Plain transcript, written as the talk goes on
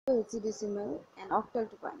Hexadecimal and octal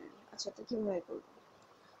two binary. আচ্ছা, এটা কীভাবে করবো?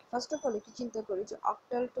 ফার্স্ট অফ অল একটু চিন্তা করি যে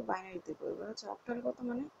অক্টাল টু বাইনারিতে করবো। আচ্ছা, অক্টাল কত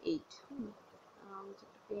মানে 8। আমি একটা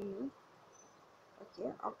পেন নিই। ওকে,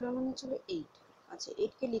 অক্টাল মানে ছিল 8। আচ্ছা,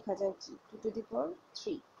 8কে লেখা যায় কি 2 to the power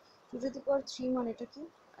 3। 2 to the পাওয়ার 3 মানে এটা কি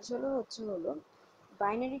আসলে হলো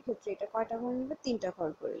বাইনারি ক্ষেত্রে এটা কয়টা ঘর নেবে? 3টা ঘর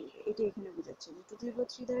করে নেবে। এটা এখানে বোঝাচ্ছে যে 2 টু দি পাওয়ার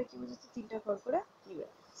 3 দ্বারা কি বোঝাচ্ছে? 3টা ঘর করে নেবে।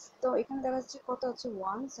 তো এখানে দেখা যাচ্ছে কত আছে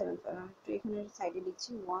 175। আমি একটু এখানে সাইডে লিখছি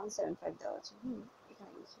 175 দেওয়া আছে।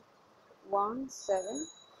 এখানে লিখছি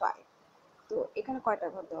 175। তো এখানে কয়টা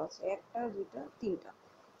ঘর দেওয়া আছে? 1টা 2টা 3টা।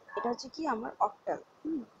 এটা হচ্ছে কি আমার অক্টাল।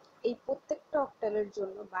 এই প্রত্যেকটা অক্টালের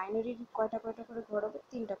জন্য বাইনারির কয়টা কয়টা করে ঘর হবে?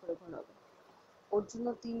 3টা করে ঘর হবে। ওর জন্য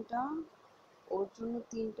 3টা, ওর জন্য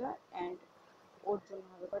 3টা, অ্যান্ড ওর জন্য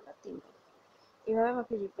হবে কয়টা? 3টা। এভাবে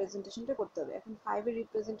আমাকে রিপ্রেজেন্টেশনটা করতে হবে। এখন 5 এর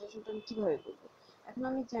রিপ্রেজেন্টেশনটা আমি কীভাবে করবো? এখন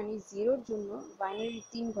আমি জানি 0-র জন্য বাইনারি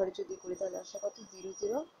 3 ঘরে যদি করি তাহলে আসে কত? 0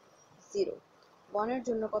 0 0। 1-এর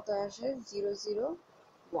জন্য কত আসে? 0 0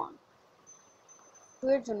 1। 2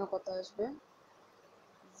 এর জন্য কত আসবে?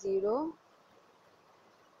 0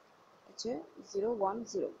 হচ্ছে 0 1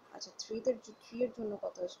 0। আচ্ছা, 3 এর জন্য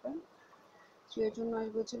কত আসবে? 3 এর জন্য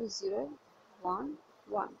আসবে হচ্ছে 0 1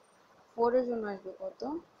 1। 4 এর জন্য আসবে কত?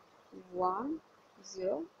 1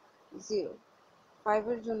 0 0। 5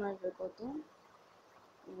 এর জন্য আসবে কত?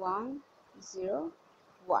 1 0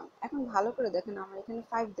 1। এখন ভালো করে দেখেন আমার এখানে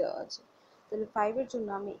 5 দেওয়া আছে, তাহলে 5 এর জন্য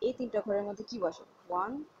আমি এই 3টা ঘরের মধ্যে কি বসাবো?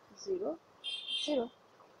 1 0 0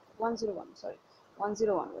 1 0 1, সরি 1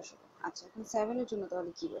 0 1 বসাবো। আচ্ছা, এখন 7 এর জন্য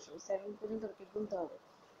তাহলে কি বসাবো? 7 পর্যন্ত ওকে গুনতে হবে।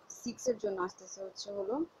 6 এর জন্য আসতেছে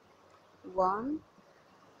হলো 1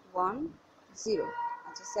 1 0।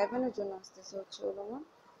 আচ্ছা, 7 এর জন্য আসতেছে হলো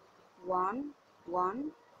 1 1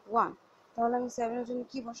 1। তাহলে আমি 7 এর জন্য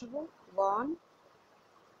কি বসাবো? 1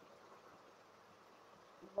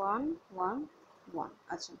 1 1 1।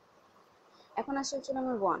 আচ্ছা, এখন আসে হচ্ছে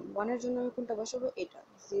আমার 1 এর জন্য আমি কোনটা বসাবো? এটা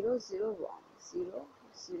 0 0 1 0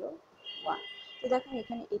 0 1। তো দেখেন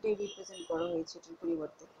এখানে এটাই রিপ্রেজেন্ট করা হয়েছে এটার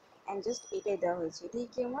পরিবর্তে, অ্যান্ড জাস্ট এটাই দেওয়া হয়েছে। এটাই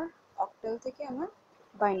কি আমার অক্টাল থেকে আমার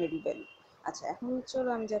বাইনারি ভ্যালু। আচ্ছা, এখন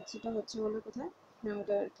হলো আমি যাচ্ছি এটা হলো কোথায়? আমি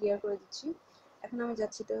এটা ক্লিয়ার করে দিচ্ছি। এখন আমি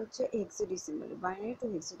যাচ্ছি এটা হচ্ছে হেক্সাডেসিমাল, বাইনারি টু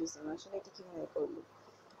হেক্সাডেসিমাল। আসলে এটা কীভাবে করবো?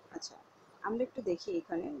 আচ্ছা, আমরা একটু দেখি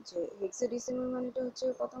এখানে যে হেক্সাডেসিমাল মানেটা হচ্ছে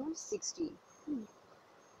কত আমার? 16।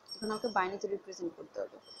 এখন আমাকে বাইনারিতে রিপ্রেজেন্ট করতে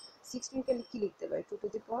হবে। 16কে কি লিখতে পারি? 2 টু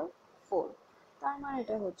দি পাওয়ার 4। তার মানে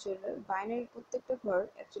এটা হচ্ছে বাইনারির প্রত্যেকটা ঘর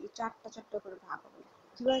অ্যাকচুয়ালি 4টা 4টা করে ভাগ হবে।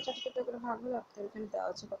 কীভাবে 4টা 4টা করে ভাগ হবে? আপনাদের এখানে দেওয়া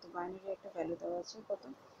আছে কত? বাইনারি একটা ভ্যালু দেওয়া আছে কত?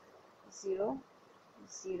 0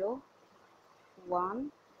 0 1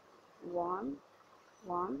 1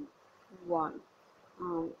 1 1।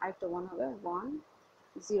 আরেকটা 1 হবে 1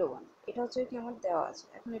 0 1। এটা হচ্ছে কি আমার দেওয়া আছে।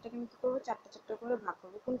 এখন এটাকে আমি কী করবো? 4টা 4টা করে ভাগ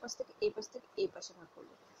করবো। কোন পাশ থেকে? এই পাশ থেকে এই পাশে ভাগ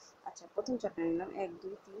করবো। আচ্ছা, প্রথম 4টা নিলাম 1 2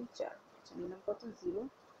 3 4। আচ্ছা, নিলাম কত? 0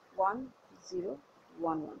 1 0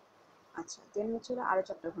 1 1। আচ্ছা, দেন হচ্ছে আরও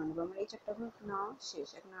 4টা ঘর নেবো। আমার এই 4টা ঘর না শেষ,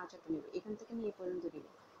 এখন আরও 4টা নেবো। এখান থেকে নিয়ে এই পর্যন্ত নেবো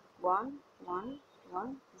 1 1 1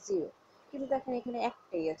 0। কিন্তু দেখেন এখানে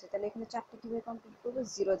একটাই আছে, তাহলে এখানে 4টা কীভাবে কমপ্লিট করবো?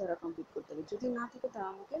 0 দ্বারা কমপ্লিট করতে হবে। যদি না থাকে তাহলে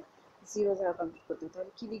আমাকে 0 দ্বারা কমপ্লিট করতে হবে।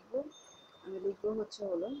 তাহলে কী লিখবো? আমি লিখবো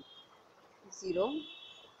হলো 0,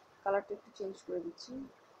 কালারটা একটু চেঞ্জ করে দিচ্ছি।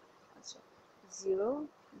 আচ্ছা, 0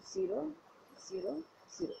 0 0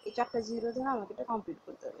 0। এই 4টা 0 দ্বারা আমাকে এটা কমপ্লিট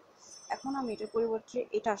করতে হবে। এখন আমি এটার পরিবর্তে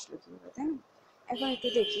এটা আসলো কীভাবে, তাই না? এখন একটু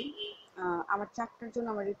দেখি আমার 4টার জন্য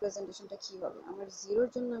আমার রিপ্রেজেন্টেশনটা কী হবে। আমার 0-র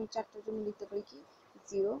জন্য আমি 4টার জন্য লিখতে পারি কি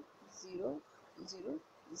 0 0 0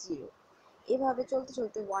 0। এভাবে চলতে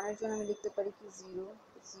চলতে 1-এর জন্য আমি লিখতে পারি কি 0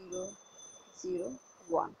 0 0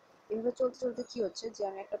 1। এভাবে চলতে চলতে কী হচ্ছে যে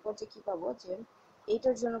আমি একটা পর্যায়ে কী পাবো? যে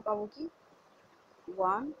এইটার জন্য পাবো কি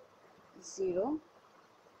 1 0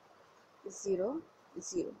 0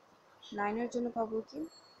 0। 9-এর জন্য পাবো কি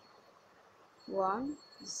 1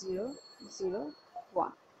 0 0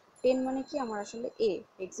 1। 10 মানে কি আমার আসলে এ,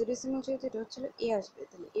 হেক্সাডেসিমাল যেহেতু এটা হচ্ছে এ আসবে,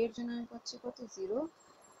 তাহলে এর জন্য আমি পাচ্ছি কত? 0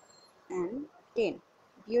 and 10।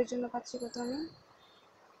 বি এর জন্য পাচ্ছি কত? আমি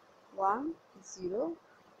 1 0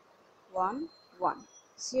 1 1।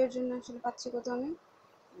 সি এর জন্য আসলে পাচ্ছি কত? আমি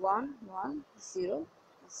 1 1 0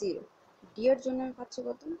 0। ডি এর জন্য আমি পাচ্ছি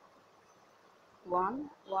কত? 1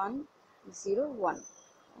 1 0 1।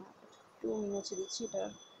 একটু মুছে দিচ্ছি এটা।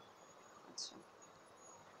 আচ্ছা,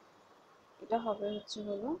 এটা হবে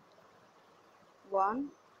হলো 1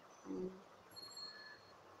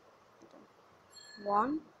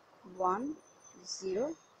 1 1 0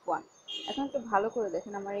 1। এখন একটু ভালো করে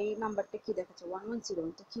দেখেন আমার এই নাম্বারটা কি দেখাচ্ছে 1 1 0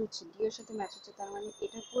 1। তো কি হচ্ছে? ডি এর সাথে ম্যাচ হচ্ছে, তার মানে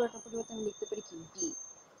এটার পুরোটা পরিবর্তে আমি লিখতে পারি কি ডি।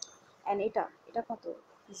 অ্যান্ড এটা কত?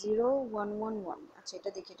 0 1 1 1। আচ্ছা, এটা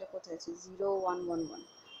দেখি এটা কোথায় আছে? 0 1 1 1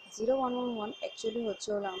 0111 অ্যাকচুয়ালি হচ্ছে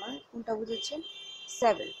হলো আমার কোনটা বুঝেছে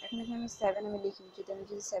 7। এখন এখানে আমি 7 আমি লিখি, যদি আমি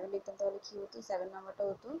 7 লিখতাম তাহলে কি হতো, 7 নাম্বারটা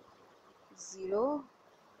হতো 0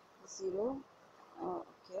 0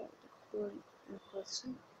 ওকে একটু করছি,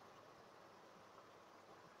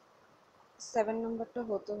 7 নাম্বারটা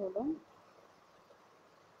হতো হলো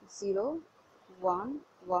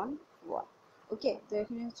 0111। ওকে, তো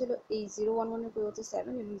এখানে হচ্ছে এই 011 এর পরিবর্তে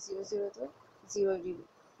 7 এবং 00 তো 0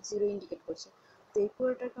 0 ইন্ডিকেট করছে। তো এই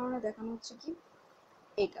পুরোটার কারণে দেখানো হচ্ছে কি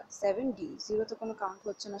এটা 7D, 0 তো কোনো কাউন্ট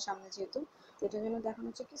হচ্ছে না সামনে যেহেতু, তো এটার জন্য দেখানো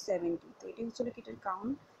হচ্ছে কি 7D। তো এটাই হচ্ছে কিটার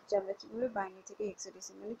কাউন্ট, যে আমরা কীভাবে বাইনারি থেকে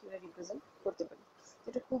হেক্সাডেসিমালে কীভাবে রিপ্রেজেন্ট করতে পারি। তো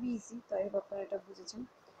এটা খুবই ইজি, তো আই হোপ আপনারা এটা বুঝেছেন।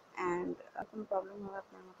 অ্যান্ড কোনো প্রবলেম হলে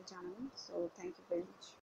আপনারা আমাকে জানাবেন। So thank you very much.